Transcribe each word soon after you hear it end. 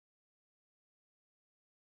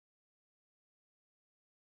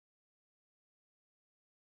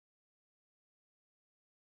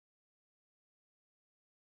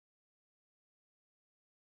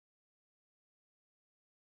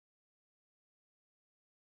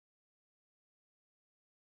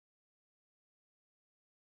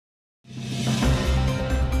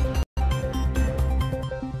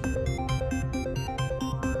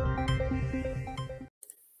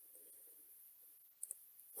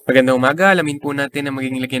Magandang umaga, alamin po natin ang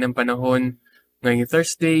magiging lagay ng panahon ngayong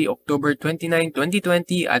Thursday, October 29,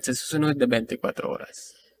 2020 at sa susunod na 24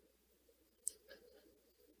 oras.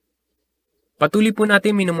 Patuloy po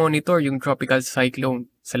natin minomonitor yung tropical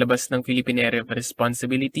cyclone sa labas ng Philippine Area of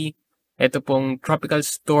Responsibility. Ito pong tropical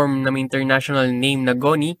storm na may international name na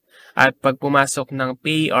Goni at pag pumasok ng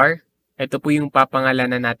PAR, ito po yung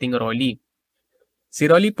papangalanan nating Rolly.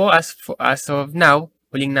 Si Rolly po as of now,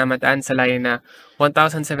 huling namataan sa layo na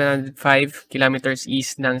 1,705 kilometers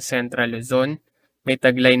east ng Central Luzon. May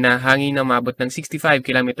taglay na hangin na umabot ng 65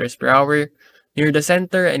 kilometers per hour near the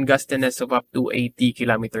center and gustiness of up to 80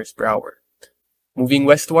 kilometers per hour. Moving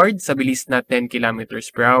westward sa bilis na 10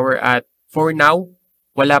 kilometers per hour at for now,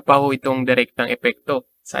 wala pa ho itong direktang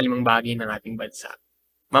epekto sa alimang bahagi ng ating bansa.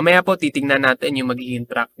 Mamaya po titingnan natin yung magiging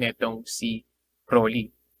track nitong si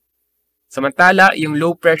Rolly. Samantala, yung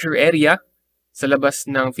low pressure area sa labas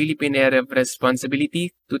ng Philippine Area of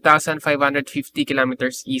Responsibility, 2,550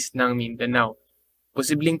 kilometers east ng Mindanao.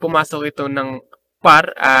 Posibleng pumasok ito ng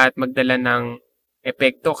PAR at magdala ng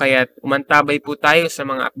epekto kaya umantabay po tayo sa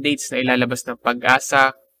mga updates na ilalabas ng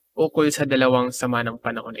PAGASA ukol sa dalawang sama ng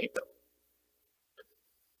panahon na ito.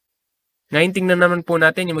 Ngayon tingnan naman po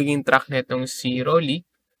natin yung magiging track na itong si Rolly.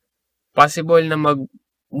 Possible na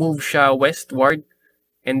mag-move siya westward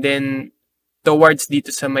and then towards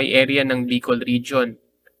dito sa may area ng Bicol region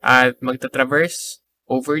at magta-traverse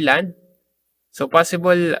overland. So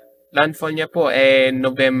possible landfall niya po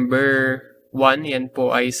November 1, yan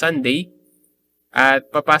po ay Sunday.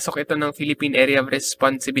 At papasok ito ng Philippine Area of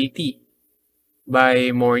Responsibility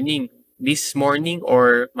by morning. This morning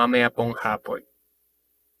or mamaya pong hapon.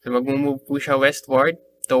 So mag-move po siya westward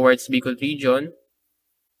towards Bicol region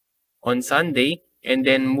on Sunday and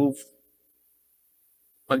then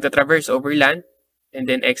magta-traverse overland and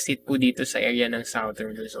then exit po dito sa area ng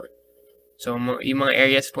Southern Luzon. So, yung mga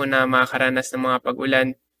areas po na makakaranas ng mga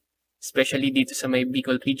pag-ulan, especially dito sa may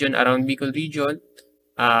Bicol region, around Bicol region,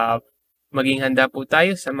 maging handa po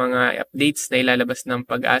tayo sa mga updates na ilalabas ng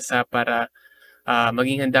PAGASA para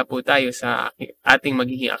maging handa po tayo sa ating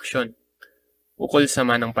magiging aksyon ukol sa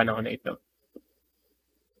manang panahon na ito.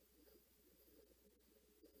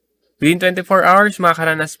 Within 24 hours,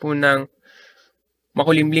 makakaranas po ng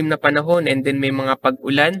makulimlim na panahon and then may mga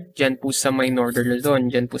pag-ulan dyan po sa may Northern Luzon,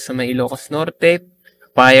 dyan po sa may Ilocos Norte,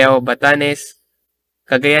 Payao, Batanes,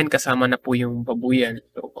 Cagayan kasama na po yung Babuyan.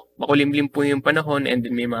 So, makulimlim po yung panahon and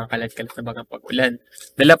then may mga kalat-kalat na bagang pag-ulan.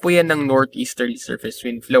 Dala po yan ng northeasterly surface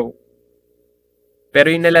wind flow.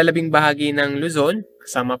 Pero yung nalalabing bahagi ng Luzon,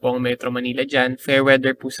 kasama po ang Metro Manila dyan, fair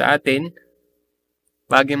weather po sa atin.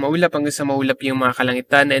 Bagay maulap hanggang sa maulap yung mga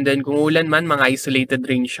kalangitan and then kung ulan man, mga isolated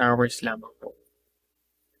rain showers lamang po.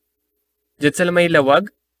 Diyan sa may lawag,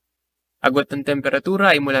 agwat ng temperatura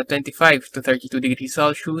ay mula 25 to 32 degrees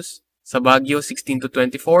Celsius, sa Baguio 16 to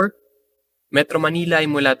 24, Metro Manila ay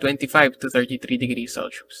mula 25 to 33 degrees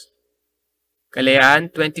Celsius. Kalayaan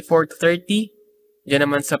 24 to 30, diyan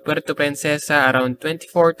naman sa Puerto Princesa around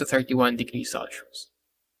 24 to 31 degrees Celsius.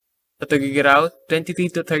 Sa Tugigaraw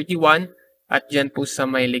 23 to 31 at diyan po sa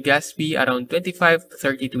may Legazpi around 25 to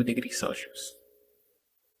 32 degrees Celsius.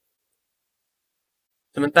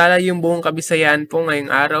 Samantala yung buong Kabisayan po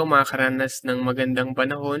ngayong araw makakaranas ng magandang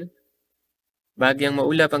panahon. Bagyang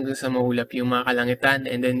maulap hanggang sa maulap yung mga kalangitan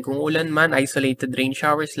and then kung ulan man, isolated rain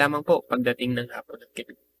showers lamang po pagdating ng hapon at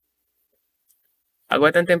gabi.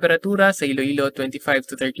 Agwat ang temperatura sa Iloilo 25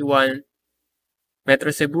 to 31,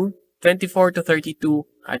 Metro Cebu 24 to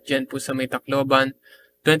 32 at dyan po sa may Tacloban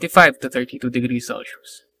 25 to 32 degrees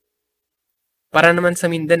Celsius. Para naman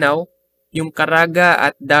sa Mindanao, yung Caraga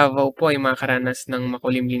at Davao po ay makakaranas ng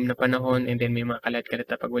makulimlim na panahon and then may mga kalat-kalat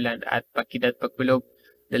na pag-ulan at pagkidad pagkulog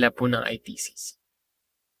dala po ng ITCs.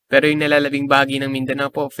 Pero yung nalalabing bahagi ng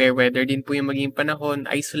Mindanao po, fair weather din po yung magiging panahon,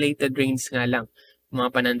 isolated rains nga lang.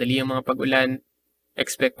 Mga panandali ang mga pag-ulan,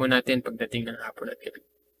 expect po natin pagdating ng hapon at gabi.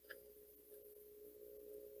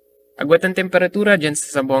 Agwat ng temperatura dyan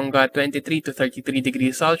sa Zamboanga 23 to 33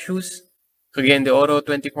 degrees Celsius, Cagayan de Oro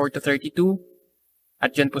 24 to 32,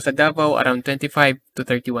 at dyan po sa Davao, around 25 to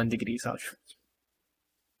 31 degrees Celsius.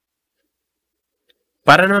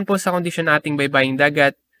 Para naman po sa kondisyon ng ating baybaying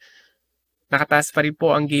dagat, nakataas pa rin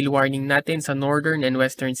po ang gale warning natin sa northern and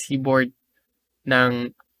western seaboard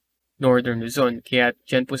ng Northern Luzon. Kaya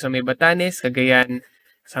dyan po sa may Batanes, Cagayan,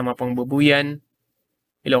 kasama pong Babuyan,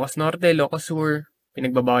 Ilocos Norte, Ilocos Sur,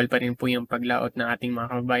 pinagbabawal pa rin po yung paglaot ng ating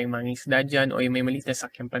mga kababayang mga isda dyan o yung may maliit na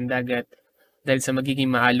sakyang pandagat dahil sa magiging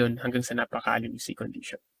maalon hanggang sa napaka-alusi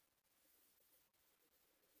condition.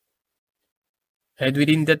 And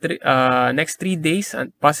within the next 3 days,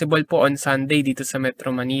 possible po on Sunday dito sa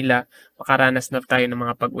Metro Manila, makaranas na tayo ng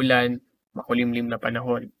mga pag-ulan, makulimlim na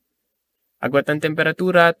panahon. Agwat ng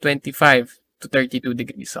temperatura, 25 to 32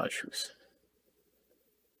 degrees Celsius.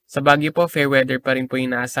 Sa Baguio po, fair weather pa rin po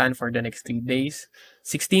yung inaasahan for the next 3 days.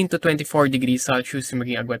 16 to 24 degrees Celsius yung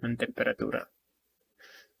maging agwat ng temperatura.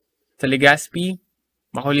 Sa Legazpi,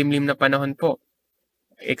 makulimlim na panahon po.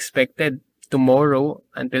 Expected tomorrow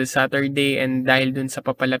until Saturday, and dahil dun sa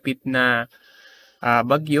papalapit na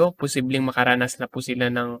bagyo, posibleng makaranas na po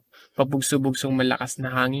sila ng pabugso-bugsong malakas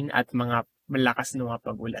na hangin at mga malakas na mga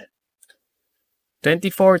pag-ulan.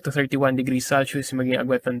 24 to 31 degrees Celsius maging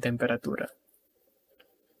agwat ng temperatura.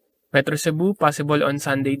 Metro Cebu, possible on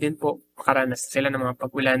Sunday din po, makaranas sila ng mga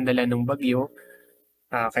pag-ulan dala ng bagyo.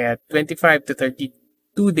 Kaya 25 to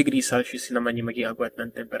 32 degrees Celsius naman yung maging agwat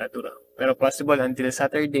ng temperatura. Pero possible until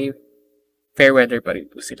Saturday, fair weather pa rin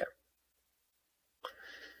po sila.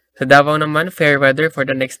 Sa Davao naman, fair weather for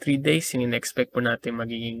the next 3 days. Yung in-expect po natin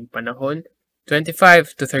magiging panahon.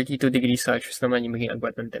 25 to 32 degrees Celsius naman yung maging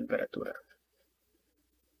agwat ng temperatura.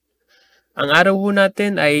 Ang araw po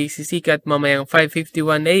natin ay sisikat mamayang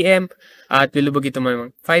 5:51 AM at lulubog ito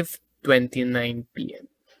mamayang 5:29 PM.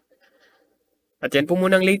 At yan po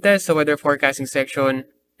muna ang latest sa weather forecasting section.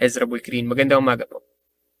 Ezra Bulquerin. Magandang umaga po.